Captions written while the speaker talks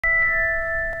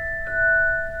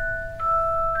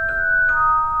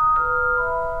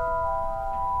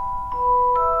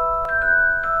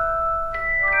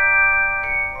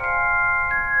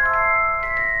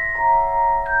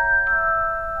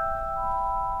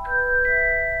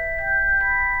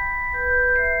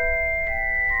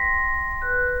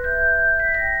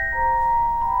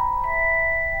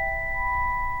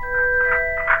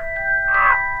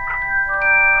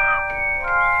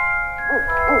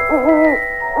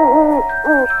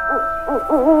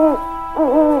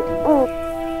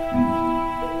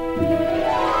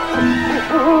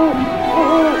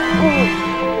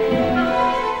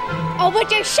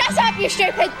shut up, you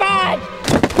stupid bird!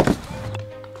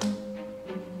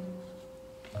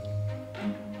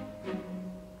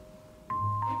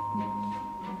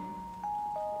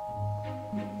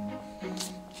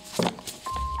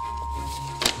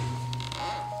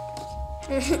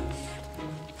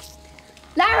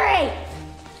 Larry!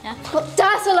 Yeah? You've got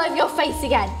dirt all over your face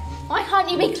again. Why can't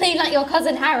you be clean like your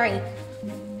cousin Harry?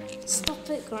 Stop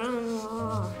it,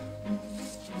 Grandma.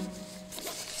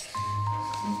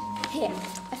 Here,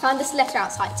 I found this letter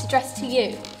outside. It's addressed to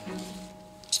you.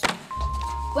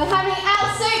 We're having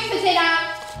owl soup for dinner.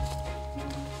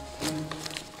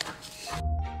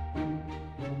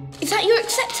 Is that your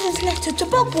acceptance letter to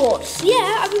Hogwarts?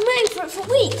 Yeah, I've been waiting for it for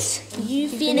weeks.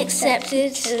 You've been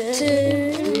accepted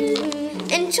to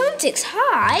Enchantrix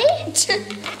High?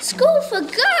 School for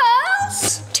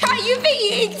girls? You've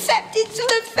been accepted to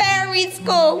the fairy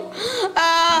school?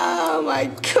 Oh my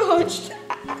gosh.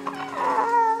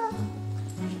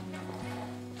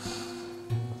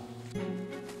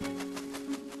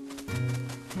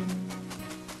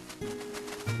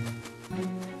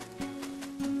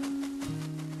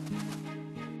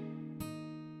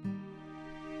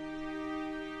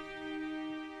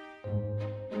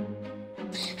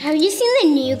 Have you seen the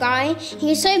new guy?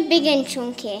 He's so big and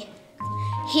chunky.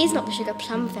 He's not the sugar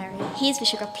plum fairy. He's the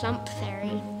sugar plump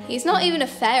fairy. He's not even a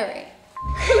fairy.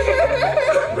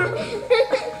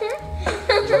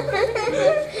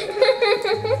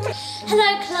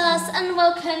 Hello class and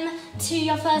welcome to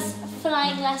your first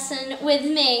flying lesson with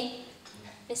me,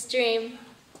 Miss Dream.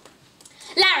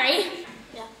 Larry?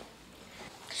 Yeah.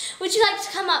 Would you like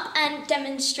to come up and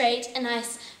demonstrate a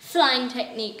nice flying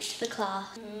technique to the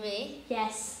class? Me?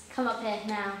 Yes, come up here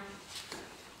now.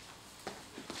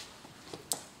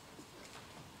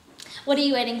 What are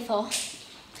you waiting for?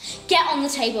 Get on the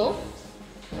table.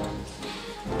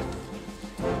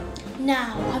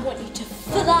 Now, I want you to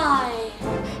fly.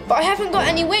 But I haven't got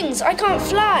any wings. I can't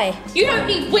fly. You don't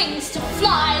need wings to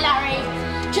fly, Larry.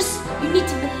 Just, you need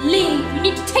to believe. You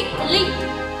need to take the leap.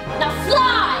 Now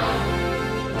fly!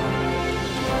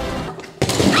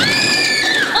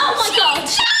 Oh my God!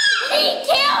 He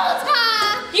killed her!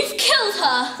 You've killed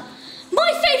her!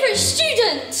 My favourite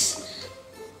student!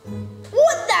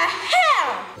 What the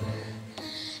hell?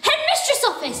 Headmistress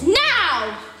office,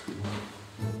 now!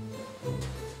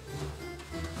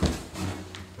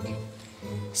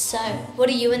 So, what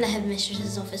are you in the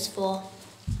headmistress's office for?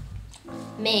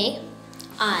 Me?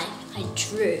 I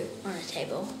drew on a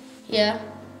table. Yeah.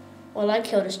 Well, I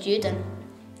killed a student.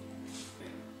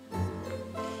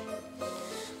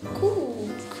 Cool,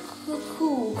 cool,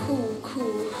 cool, cool, cool,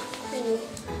 cool.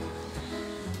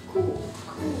 Cool,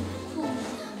 cool, cool.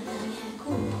 Yeah,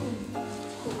 cool, cool.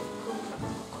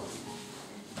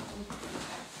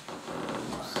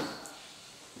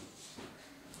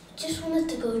 Just wanted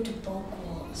to go to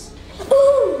Hogwarts.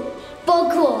 Ooh,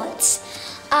 Hogwarts.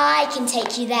 I can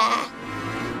take you there.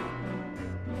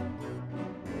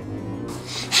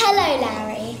 Hello,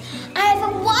 Larry. I have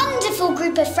a wonderful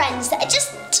group of friends that are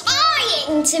just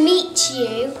dying to meet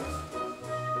you.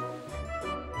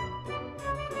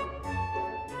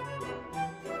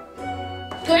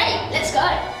 Great, let's go.